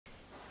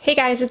Hey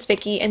guys, it's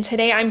Vicky, and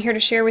today I'm here to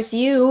share with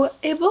you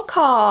a book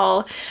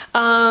haul.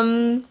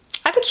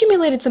 I've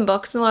accumulated some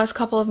books in the last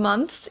couple of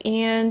months,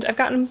 and I've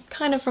gotten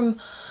kind of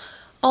from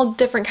all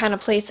different kind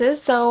of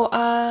places, so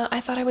I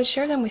thought I would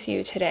share them with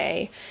you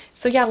today.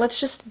 So yeah,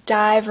 let's just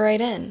dive right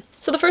in.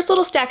 So the first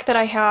little stack that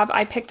I have,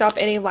 I picked up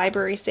at a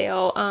library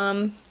sale.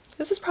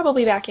 This was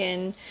probably back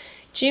in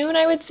June,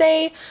 I would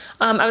say.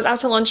 I was out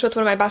to lunch with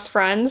one of my best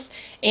friends,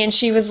 and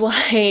she was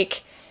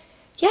like,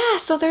 yeah,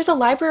 so there's a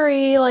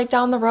library like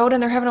down the road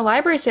and they're having a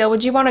library sale.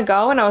 Would you want to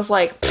go? And I was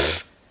like,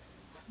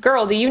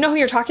 girl, do you know who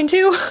you're talking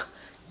to?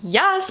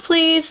 Yes,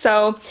 please.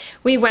 So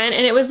we went,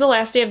 and it was the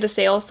last day of the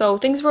sale, so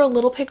things were a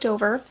little picked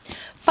over,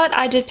 but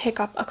I did pick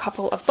up a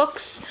couple of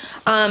books.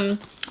 The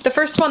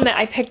first one that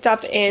I picked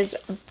up is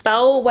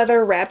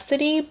Bellwether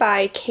Rhapsody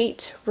by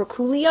Kate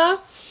Roculia.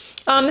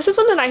 This is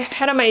one that I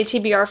had on my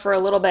TBR for a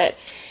little bit,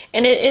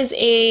 and it is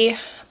I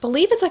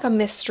believe it's like a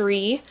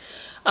mystery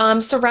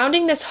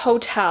surrounding this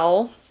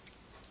hotel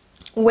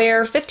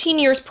where 15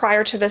 years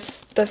prior to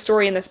the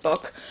story in this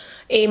book,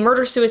 a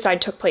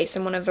murder-suicide took place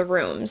in one of the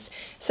rooms.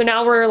 So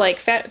now we're like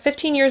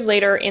 15 years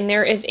later, and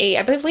there is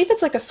I believe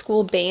it's like a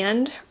school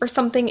band or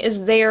something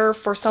is there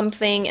for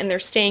something, and they're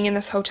staying in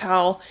this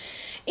hotel.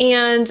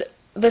 And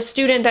the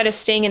student that is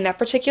staying in that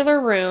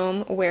particular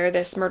room where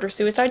this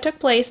murder-suicide took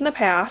place in the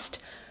past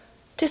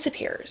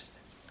disappears.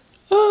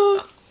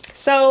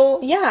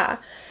 So yeah.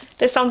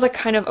 This sounds like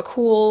kind of a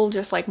cool,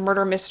 just like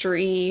murder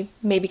mystery,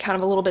 maybe kind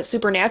of a little bit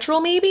supernatural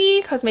maybe,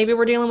 because maybe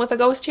we're dealing with a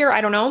ghost here, I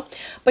don't know.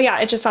 But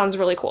yeah, it just sounds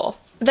really cool.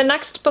 The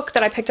next book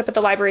that I picked up at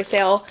the library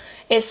sale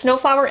is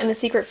Snowflower and the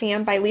Secret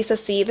Fan by Lisa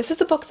See. This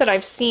is a book that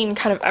I've seen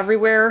kind of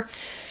everywhere,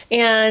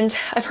 and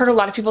I've heard a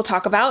lot of people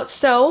talk about,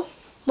 so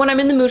when I'm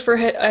in the mood for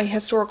a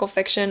historical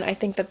fiction, I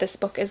think that this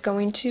book is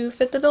going to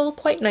fit the bill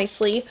quite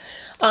nicely.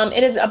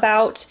 It is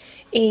about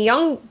a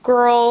young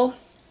girl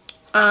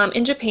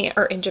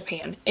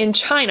in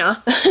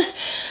China,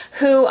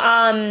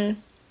 who,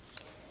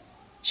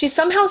 she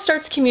somehow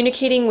starts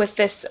communicating with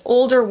this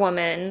older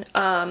woman,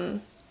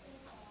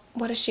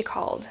 what is she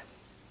called?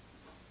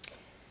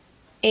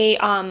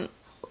 I'm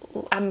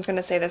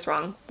gonna say this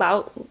wrong,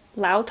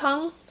 Lao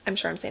Tong? I'm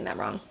sure I'm saying that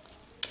wrong.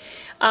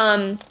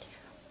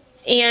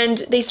 And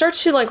they start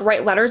to like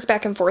write letters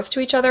back and forth to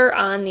each other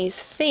on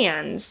these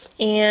fans,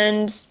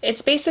 and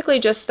it's basically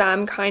just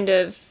them kind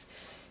of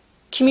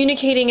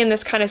communicating in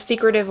this kind of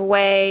secretive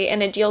way,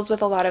 and it deals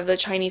with a lot of the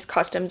Chinese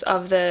customs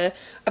of I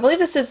believe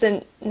this is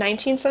the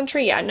 19th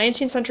century, yeah,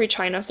 19th century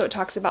China, so it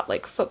talks about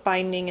like foot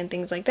binding and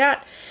things like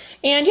that.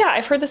 And yeah,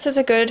 I've heard this is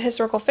a good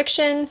historical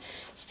fiction,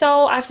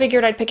 so I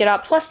figured I'd pick it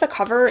up. Plus the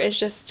cover is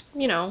just,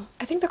 you know,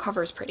 I think the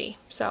cover is pretty,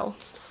 so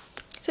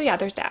yeah,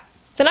 there's that.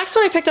 The next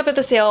one I picked up at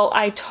the sale,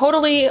 I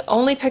totally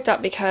only picked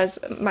up because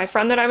my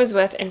friend that I was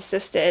with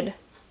insisted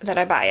that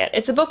I buy it.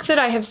 It's a book that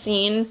I have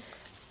seen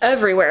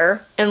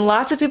everywhere and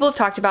lots of people have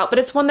talked about, but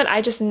it's one that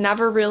I just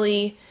never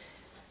really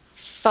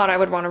thought I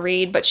would want to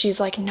read. But she's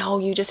like, no,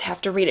 you just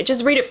have to read it,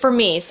 just read it for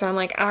me. So I'm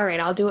like, all right,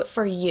 I'll do it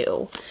for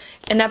you.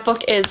 And that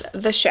book is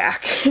The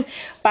Shack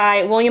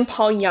by William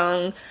Paul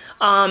Young.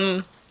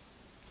 Honestly,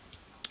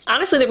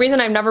 the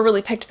reason I've never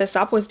really picked this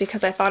up was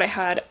because I thought it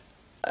had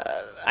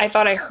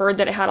I heard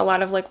that it had a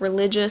lot of like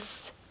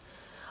religious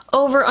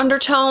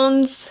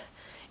undertones,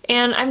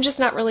 and I'm just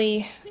not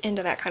really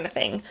into that kind of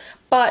thing.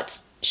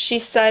 But she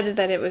said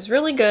that it was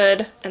really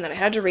good and that I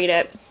had to read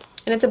it.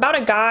 And it's about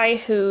a guy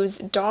whose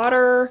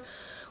daughter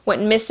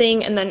went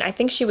missing, and then I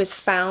think she was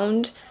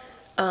found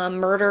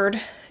murdered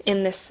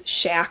in this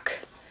shack.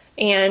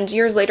 And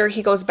years later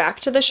he goes back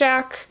to the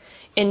shack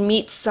and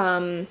meets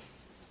some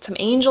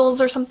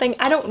angels or something.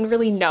 I don't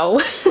really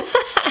know.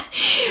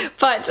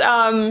 But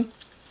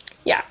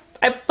yeah,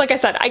 like I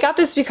said, I got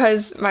this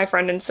because my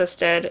friend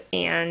insisted,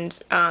 and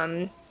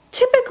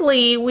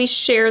typically we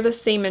share the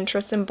same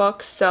interest in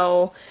books,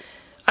 so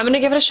I'm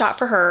gonna give it a shot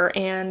for her,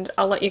 and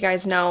I'll let you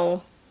guys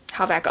know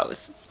how that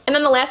goes. And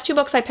then the last two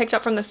books I picked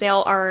up from the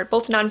sale are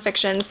both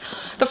nonfictions.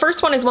 The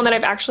first one is one that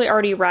I've actually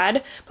already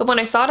read, but when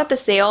I saw it at the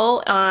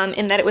sale,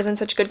 and that it was in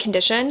such good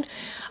condition,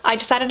 I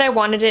decided I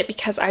wanted it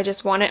because I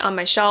just want it on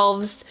my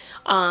shelves.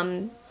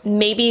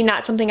 Maybe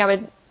not something I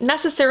would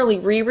necessarily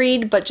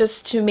reread, but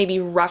just to maybe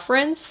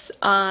reference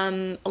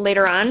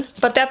later on.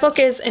 But that book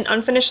is An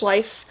Unfinished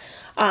Life,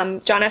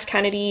 John F.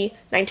 Kennedy,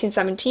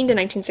 1917 to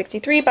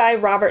 1963 by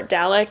Robert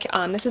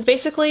Dallek. This is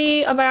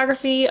basically a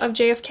biography of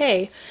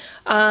JFK.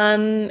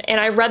 And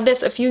I read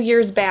this a few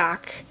years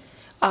back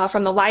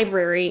from the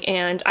library,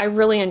 and I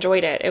really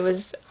enjoyed it. It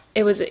was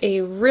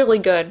a really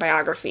good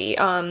biography.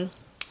 I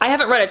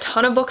haven't read a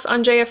ton of books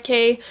on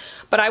JFK,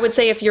 but I would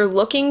say if you're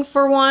looking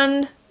for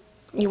one,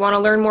 you want to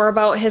learn more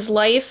about his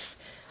life,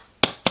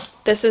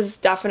 this is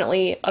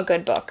definitely a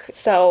good book.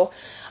 So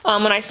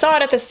when I saw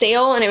it at the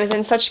sale and it was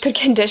in such good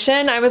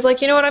condition, I was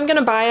like, you know what, I'm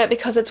gonna buy it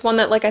because it's one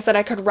that, like I said,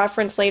 I could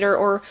reference later,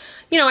 or,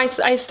 you know,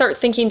 I start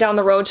thinking down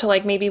the road to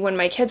like maybe when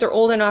my kids are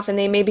old enough and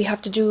they maybe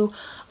have to do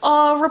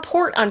a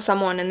report on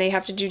someone and they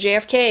have to do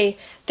JFK,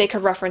 they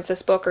could reference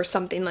this book or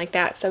something like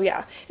that. So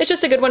yeah, it's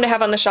just a good one to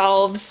have on the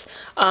shelves.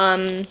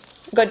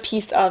 good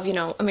piece of, you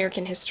know,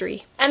 American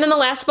history. And then the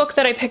last book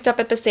that I picked up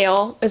at the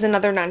sale is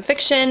another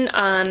nonfiction,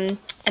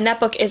 and that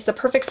book is The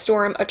Perfect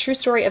Storm, A True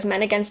Story of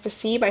Men Against the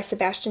Sea by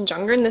Sebastian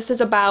Junger. And this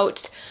is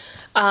about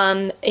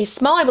a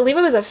small, I believe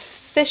it was a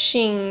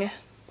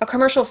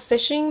commercial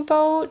fishing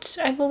boat,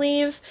 I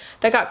believe,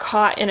 that got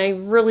caught in a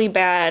really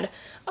bad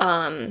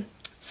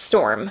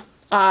storm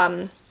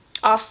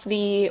off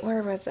the,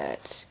 where was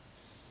it?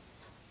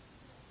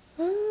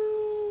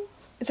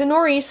 It's a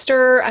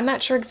nor'easter. I'm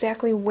not sure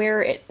exactly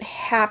where it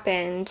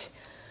happened,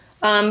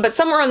 but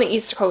somewhere on the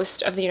east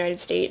coast of the United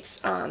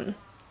States. And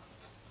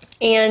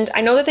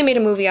I know that they made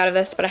a movie out of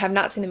this, but I have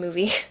not seen the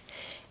movie,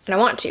 and I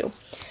want to.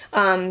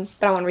 But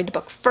I want to read the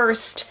book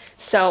first.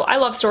 So I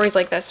love stories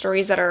like this,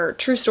 stories that are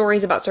true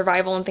stories about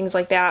survival and things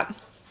like that.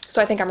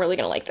 So I think I'm really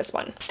going to like this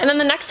one. And then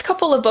the next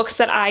couple of books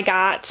that I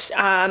got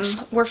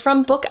were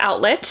from Book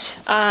Outlet.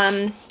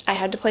 I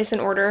had to place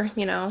an order,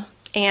 you know.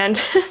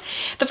 And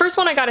the first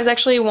one I got is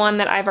actually one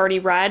that I've already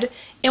read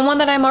and one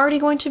that I'm already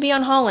going to be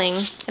unhauling,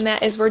 and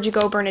that is Where'd You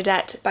Go,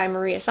 Bernadette by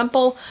Maria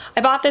Semple.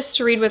 I bought this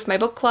to read with my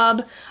book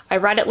club. I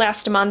read it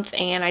last month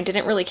and I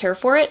didn't really care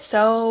for it,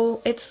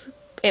 so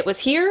it was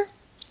here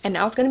and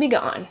now it's going to be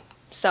gone.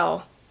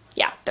 So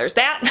yeah, there's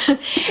that.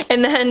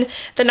 And then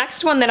the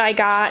next one that I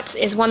got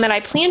is one that I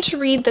plan to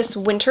read this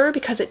winter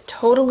because it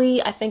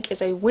totally, I think,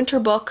 is a winter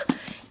book.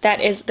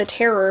 That is The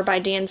Terror by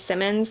Dan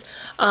Simmons.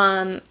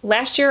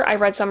 Last year I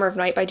read Summer of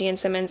Night by Dan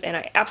Simmons and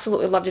I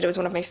absolutely loved it. It was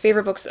one of my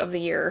favorite books of the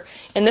year.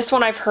 And this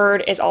one I've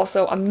heard is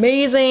also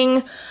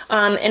amazing.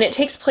 And it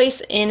takes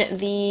place in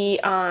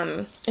the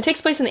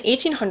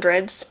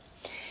 1800s,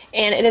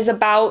 and it is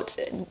about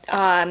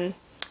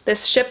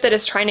this ship that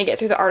is trying to get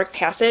through the Arctic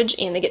Passage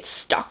and they get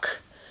stuck.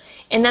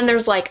 And then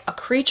there's like a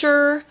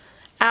creature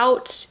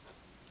out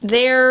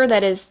there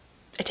that is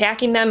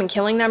attacking them and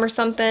killing them or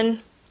something.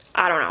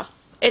 I don't know.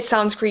 It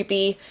sounds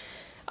creepy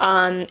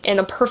and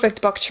a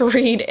perfect book to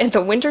read in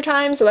the winter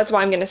time, so that's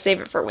why I'm going to save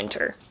it for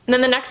winter. And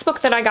then the next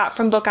book that I got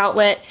from Book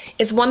Outlet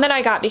is one that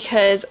I got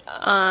because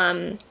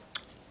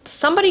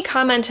somebody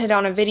commented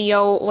on a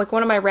video, like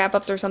one of my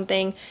wrap-ups or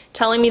something,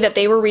 telling me that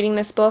they were reading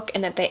this book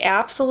and that they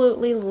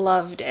absolutely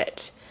loved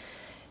it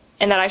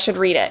and that I should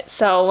read it.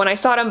 So when I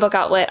saw it on Book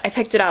Outlet, I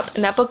picked it up,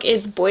 and that book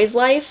is Boy's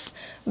Life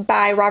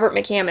by Robert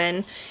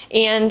McCammon.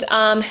 And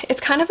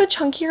it's kind of a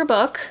chunkier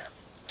book,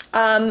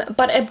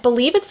 but I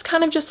believe it's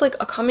kind of just like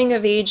a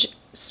coming-of-age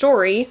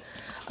story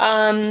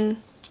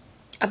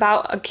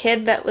about a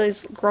kid that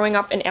was growing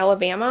up in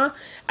Alabama.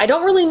 I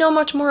don't really know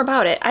much more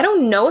about it. I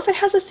don't know if it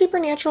has a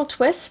supernatural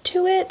twist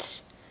to it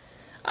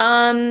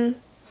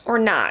or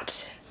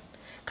not,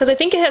 because I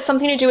think it has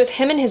something to do with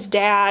him and his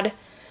dad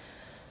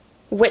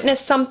witness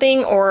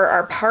something or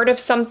are part of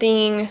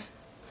something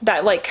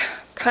that like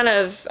kind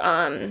of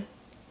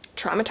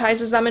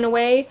traumatizes them in a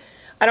way.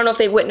 I don't know if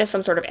they witnessed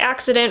some sort of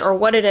accident or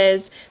what it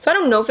is. So I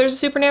don't know if there's a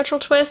supernatural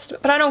twist,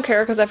 but I don't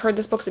care because I've heard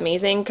this book's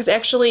amazing. Because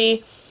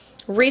actually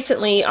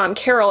recently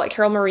Carol at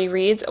Carol Marie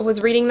Reads was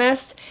reading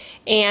this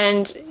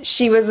and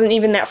she wasn't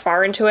even that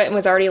far into it and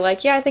was already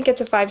like, yeah, I think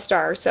it's a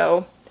 5-star.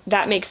 So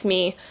that makes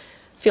me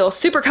feel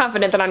super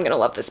confident that I'm gonna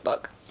love this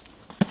book.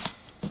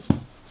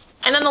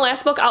 And then the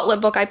last Book Outlet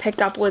book I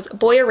picked up was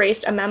Boy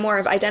Erased, A Memoir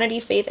of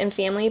Identity, Faith, and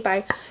Family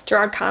by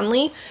Gerard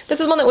Conley. This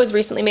is one that was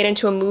recently made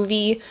into a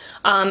movie,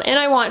 and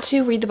I want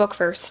to read the book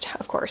first,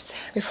 of course,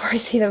 before I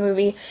see the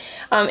movie.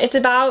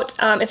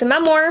 It's a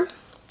memoir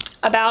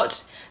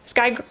about this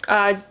guy,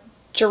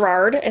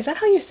 Gerard. Is that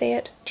how you say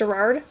it?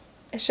 Gerard?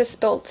 It's just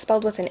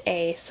spelled with an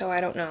A, so I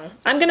don't know.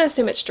 I'm going to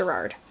assume it's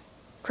Gerard.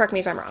 Correct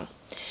me if I'm wrong.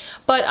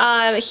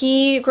 But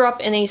he grew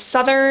up in a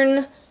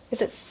Southern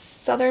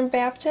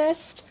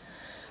Baptist?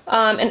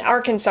 In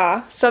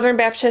Arkansas, Southern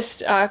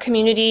Baptist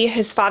community.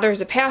 His father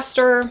is a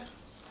pastor,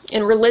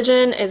 and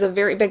religion is a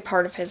very big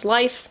part of his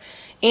life.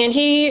 And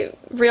he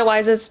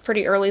realizes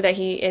pretty early that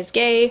he is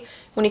gay.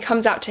 When he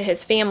comes out to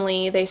his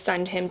family, they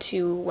send him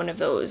to one of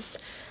those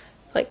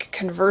like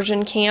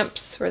conversion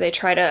camps where they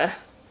try to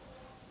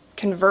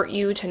convert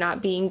you to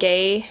not being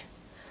gay,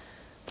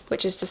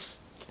 which is just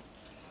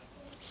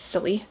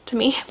silly to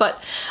me. But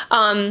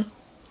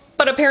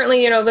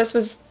apparently, you know,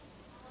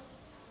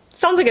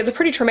 sounds like it's a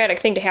pretty traumatic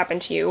thing to happen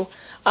to you.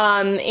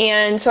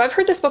 And so I've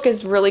heard this book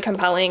is really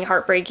compelling,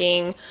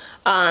 heartbreaking,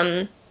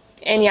 and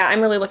yeah,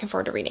 I'm really looking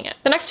forward to reading it.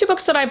 The next two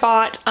books that I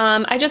bought,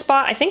 I just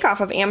bought, I think,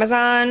 off of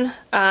Amazon,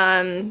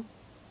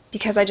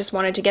 because I just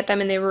wanted to get them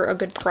and they were a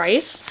good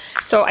price.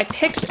 So I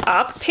picked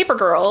up Paper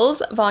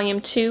Girls, Volume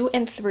 2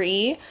 and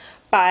 3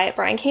 by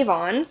Brian K.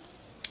 Vaughan,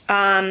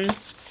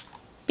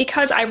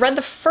 because I read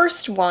the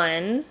first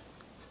one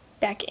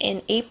back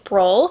in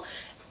April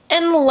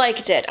and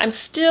liked it. I'm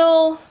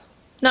still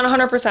not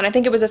 100%. I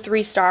think it was a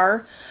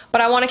 3-star,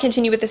 but I want to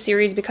continue with the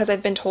series because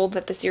I've been told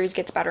that the series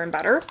gets better and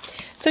better.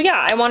 So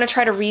yeah, I want to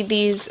try to read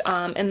these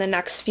in the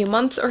next few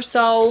months or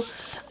so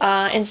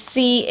and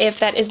see if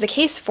that is the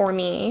case for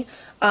me.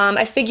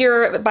 I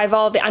figure by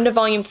the end of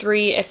Volume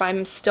 3, if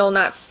I'm still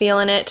not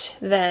feeling it,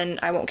 then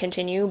I won't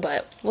continue,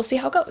 but we'll see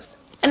how it goes.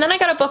 And then I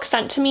got a book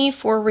sent to me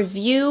for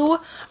review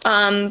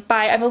by,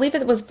 I believe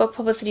it was Book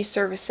Publicity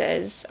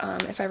Services.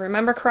 If I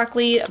remember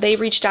correctly, they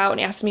reached out and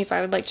asked me if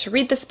I would like to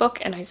read this book,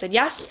 and I said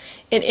yes.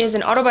 It is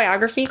an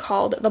autobiography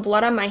called The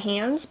Blood on My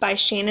Hands by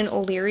Shannon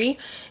O'Leary.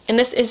 And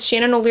this is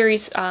Shannon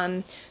O'Leary's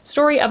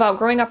story about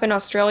growing up in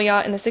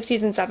Australia in the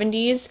 60s and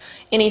 70s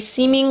in a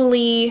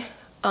seemingly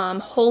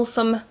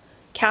wholesome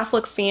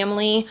Catholic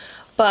family,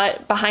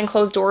 but behind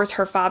closed doors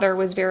her father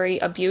was very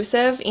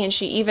abusive, and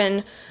she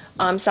even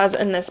says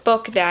in this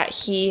book that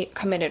he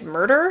committed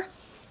murder,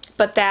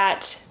 but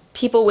that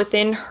people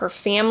within her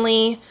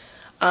family,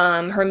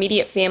 her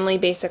immediate family,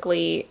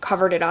 basically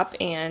covered it up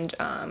and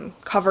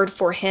covered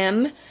for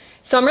him.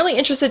 So I'm really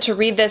interested to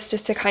read this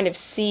just to kind of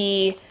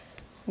see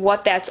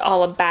what that's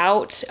all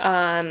about.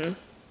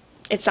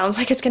 It sounds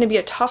like it's going to be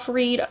a tough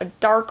read, a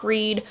dark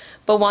read,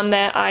 but one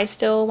that I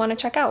still want to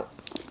check out.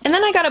 And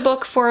then I got a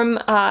book from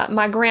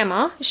my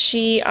grandma.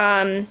 She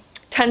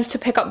tends to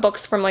pick up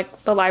books from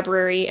like the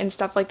library and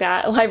stuff like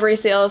that, library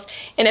sales,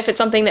 and if it's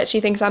something that she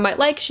thinks I might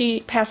like,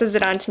 she passes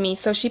it on to me.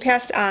 So she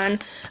passed on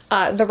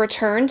The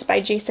Returned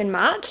by Jason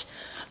Mott.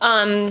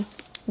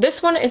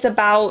 This one is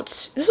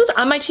about, this was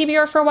on my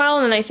TBR for a while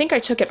and I think I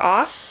took it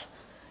off,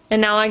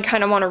 and now I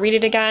kind of want to read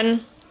it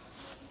again.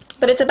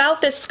 But it's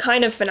about this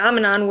kind of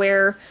phenomenon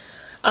where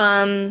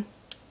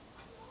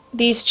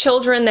these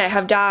children that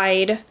have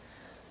died,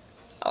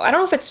 I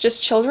don't know if it's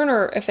just children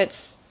or if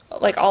it's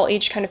like all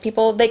age kind of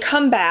people, they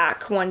come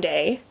back one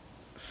day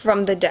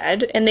from the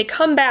dead, and they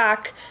come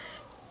back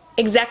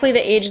exactly the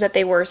age that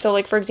they were. So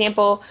like, for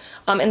example,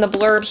 in the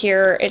blurb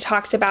here, it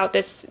talks about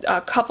this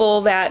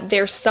couple that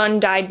their son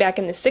died back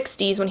in the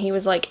 60s when he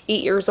was like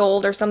 8 years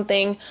old or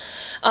something,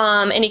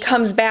 and he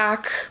comes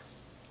back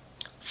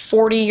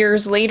 40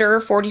 years later,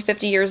 40,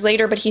 50 years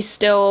later, but he's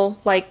still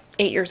like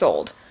 8 years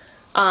old.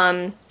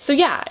 So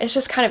yeah, it's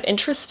just kind of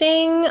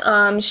interesting.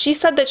 She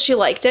said that she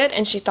liked it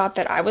and she thought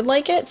that I would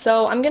like it,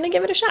 so I'm gonna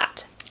give it a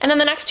shot. And then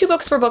the next two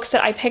books were books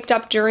that I picked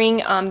up during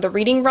the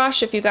reading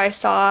rush. If you guys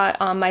saw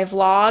my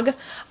vlog,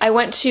 I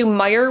went to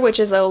Meijer, which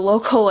is a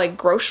local like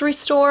grocery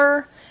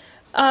store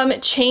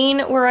chain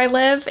where I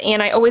live,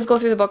 and I always go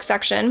through the book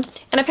section,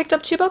 and I picked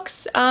up two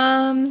books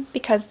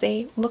because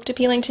they looked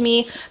appealing to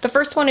me. The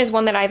first one is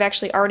one that I've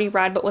actually already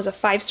read but was a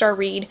 5-star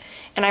read,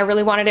 and I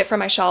really wanted it for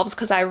my shelves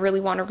because I really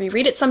want to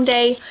reread it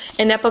someday,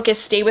 and that book is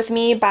Stay With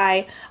Me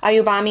by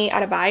Ayobami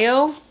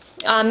Adebayo.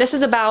 This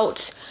is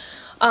about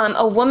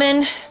a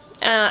woman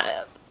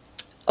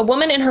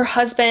and her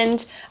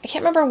husband. I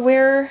can't remember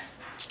where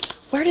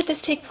did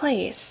this take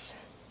place?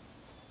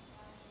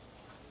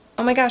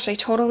 Oh my gosh,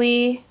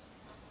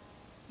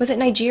 was it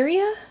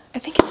Nigeria? I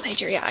think it's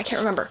Nigeria. I can't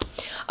remember.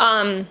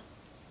 And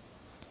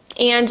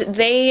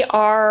they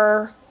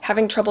are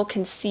having trouble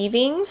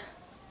conceiving.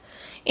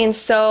 And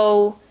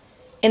so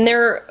in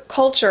their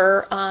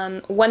culture,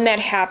 when that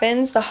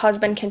happens, the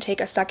husband can take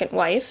a second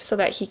wife so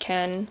that he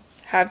can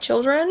have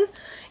children.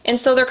 And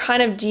so they're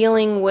kind of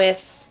dealing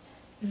with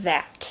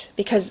that,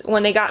 because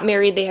when they got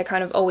married, they had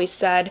kind of always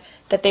said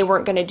that they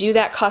weren't going to do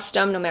that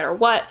custom no matter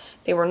what.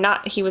 He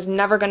was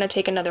never going to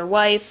take another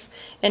wife,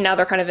 and now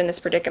they're kind of in this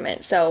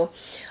predicament. So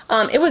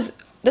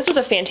this was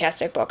a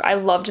fantastic book. I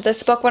loved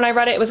this book when I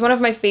read it. It was one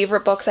of my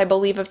favorite books, I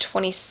believe, of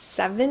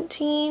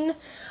 2017,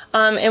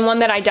 and one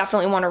that I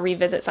definitely want to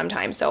revisit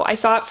sometime. So I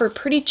saw it for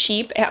pretty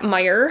cheap at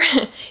Meijer.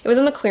 It was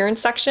in the clearance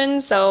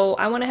section, so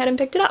I went ahead and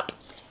picked it up.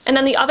 And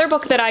then the other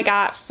book that I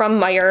got from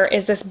Meijer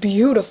is this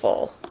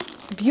beautiful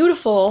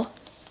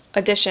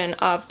edition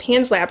of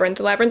Pan's Labyrinth,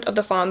 The Labyrinth of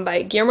the Faun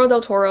by Guillermo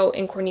del Toro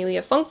and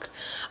Cornelia Funke.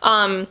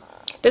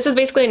 This is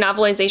basically a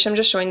novelization. I'm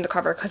just showing the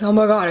cover because, oh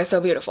my god, it's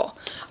so beautiful.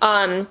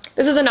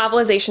 This is a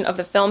novelization of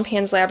the film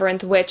Pan's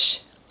Labyrinth,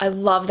 which I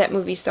love that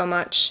movie so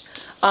much.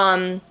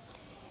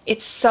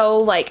 It's so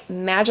like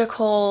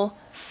magical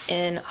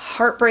and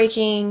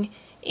heartbreaking,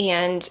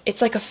 and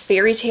it's like a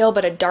fairy tale,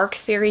 but a dark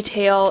fairy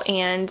tale,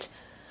 and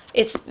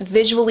it's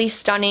visually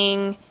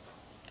stunning.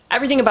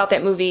 Everything about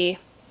that movie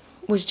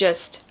was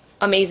just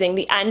amazing.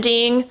 The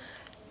ending,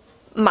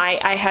 my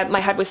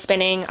head was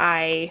spinning.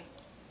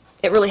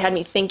 It really had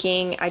me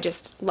thinking. I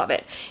just love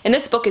it. And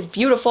this book is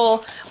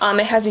beautiful.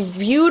 It has these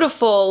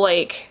beautiful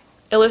like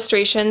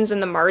illustrations in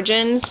the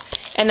margins,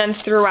 and then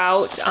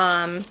throughout,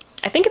 I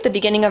think at the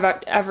beginning of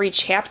every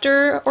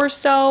chapter or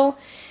so,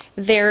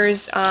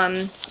 there's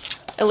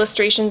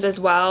illustrations as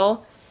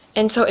well.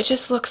 And so it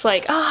just looks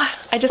like,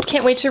 I just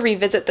can't wait to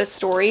revisit this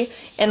story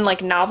in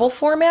like novel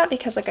format,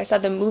 because like I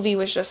said, the movie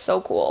was just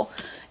so cool.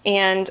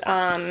 And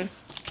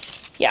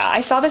yeah,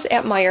 I saw this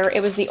at Meijer.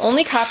 It was the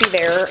only copy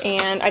there,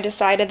 and I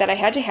decided that I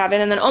had to have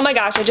it. And then, oh my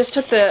gosh, I just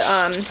took the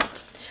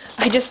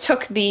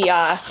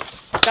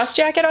dust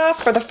jacket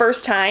off for the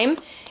first time,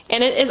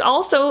 and it is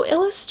also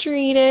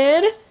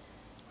illustrated.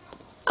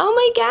 Oh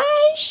my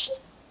gosh,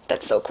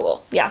 that's so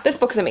cool. Yeah, this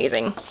book is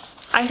amazing.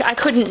 I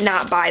couldn't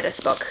not buy this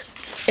book,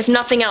 if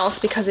nothing else,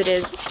 because it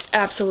is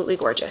absolutely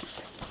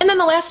gorgeous. And then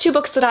the last two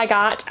books that I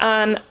got,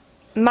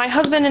 my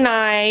husband and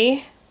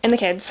I and the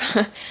kids.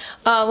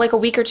 Like a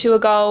week or two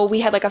ago,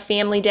 we had like a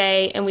family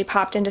day and we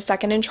popped into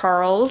Second and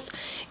Charles,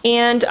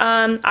 and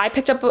I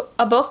picked up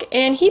a book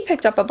and he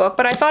picked up a book,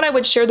 but I thought I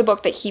would share the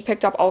book that he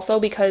picked up also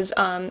because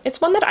it's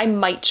one that I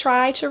might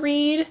try to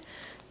read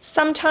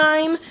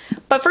sometime.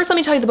 But first let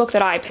me tell you the book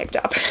that I picked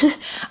up.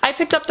 I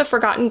picked up The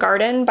Forgotten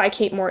Garden by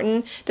Kate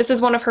Morton. This is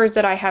one of hers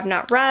that I have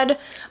not read.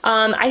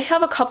 I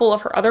have a couple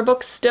of her other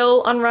books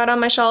still unread on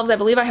my shelves. I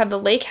believe I have The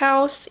Lake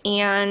House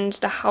and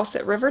The House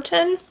at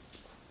Riverton.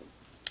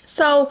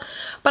 So,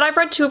 but I've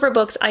read two of her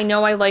books. I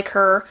know I like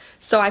her,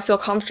 so I feel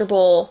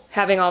comfortable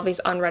having all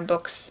these unread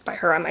books by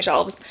her on my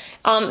shelves.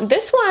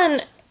 This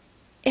one,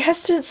 it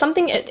has to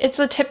something, it's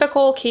a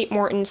typical Kate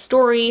Morton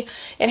story.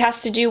 It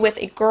has to do with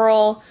a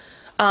girl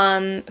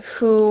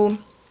who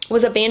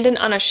was abandoned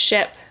on a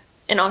ship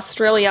in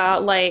Australia,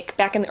 like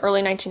back in the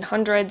early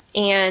 1900s,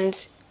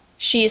 and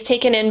she is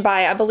taken in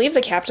by, I believe,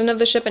 the captain of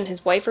the ship and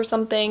his wife or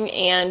something,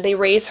 and they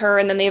raise her,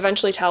 and then they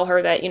eventually tell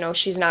her that, you know,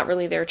 she's not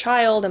really their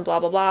child and blah,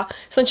 blah, blah.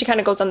 So then she kind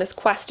of goes on this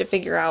quest to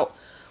figure out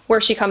where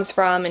she comes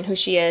from and who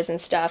she is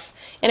and stuff.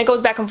 And it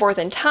goes back and forth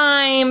in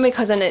time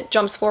because then it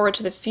jumps forward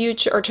to the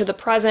future or to the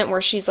present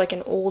where she's like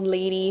an old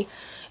lady.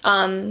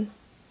 And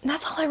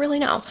that's all I really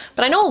know.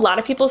 But I know a lot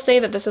of people say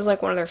that this is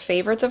like one of their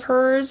favorites of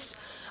hers.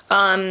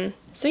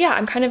 So yeah,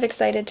 I'm kind of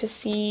excited to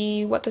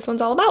see what this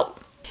one's all about.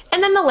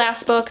 And then the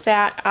last book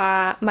that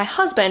my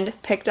husband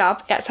picked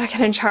up at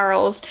Second and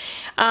Charles,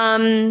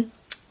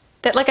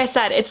 that, like I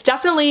said, it's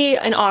definitely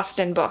an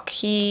Austen book.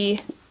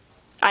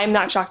 I'm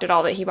not shocked at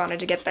all that he wanted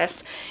to get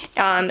this.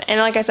 And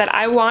like I said,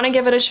 I want to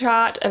give it a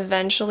shot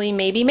eventually,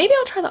 maybe. Maybe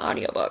I'll try the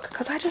audiobook,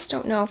 because I just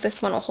don't know if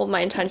this one will hold my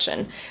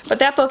attention. But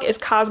that book is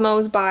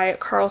Cosmos by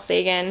Carl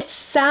Sagan. It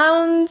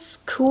sounds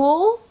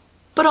cool,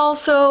 but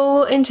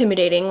also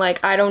intimidating.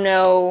 Like, I don't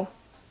know.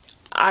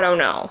 I don't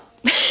know.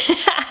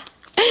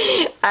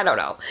 I don't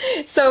know.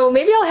 So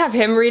maybe I'll have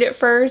him read it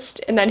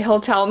first, and then he'll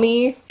tell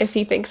me if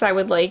he thinks I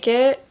would like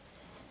it.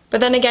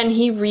 But then again,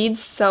 he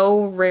reads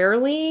so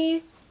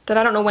rarely that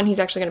I don't know when he's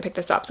actually going to pick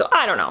this up. So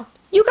I don't know.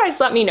 You guys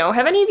let me know.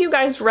 Have any of you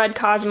guys read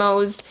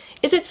Cosmos?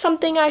 Is it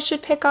something I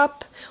should pick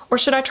up? Or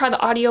should I try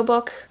the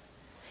audiobook?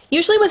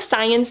 Usually with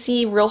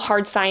science-y, real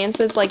hard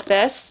sciences like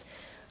this,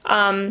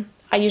 I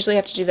usually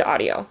have to do the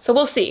audio. So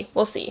we'll see.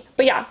 We'll see.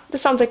 But yeah,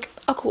 this sounds like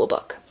a cool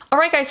book.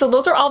 Alright guys, so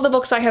those are all the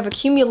books I have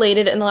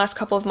accumulated in the last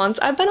couple of months.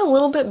 I've been a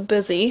little bit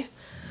busy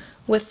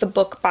with the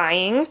book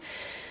buying.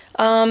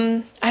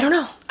 I don't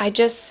know. I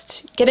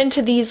just get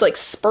into these like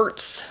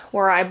spurts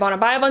where I want to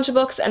buy a bunch of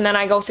books, and then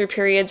I go through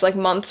periods like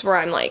months where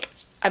I'm like,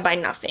 I buy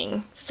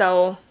nothing.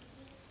 So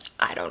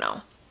I don't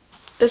know.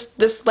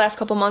 This last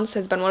couple months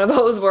has been one of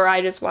those where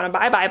I just want to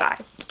buy.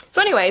 So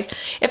anyways,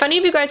 if any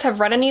of you guys have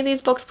read any of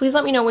these books, please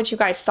let me know what you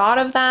guys thought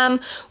of them.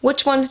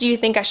 Which ones do you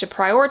think I should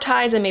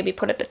prioritize and maybe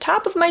put at the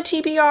top of my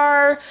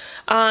TBR?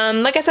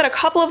 Like I said, a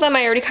couple of them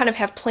I already kind of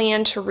have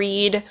planned to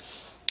read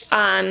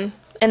in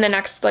the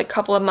next like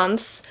couple of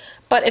months.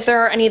 But if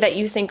there are any that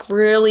you think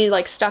really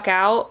like stuck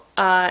out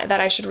that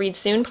I should read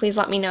soon, please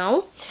let me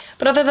know.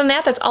 But other than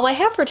that, that's all I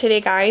have for today,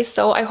 guys.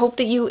 So I hope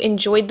that you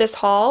enjoyed this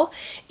haul,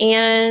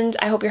 and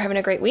I hope you're having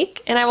a great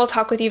week, and I will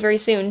talk with you very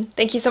soon.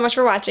 Thank you so much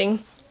for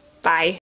watching. Bye.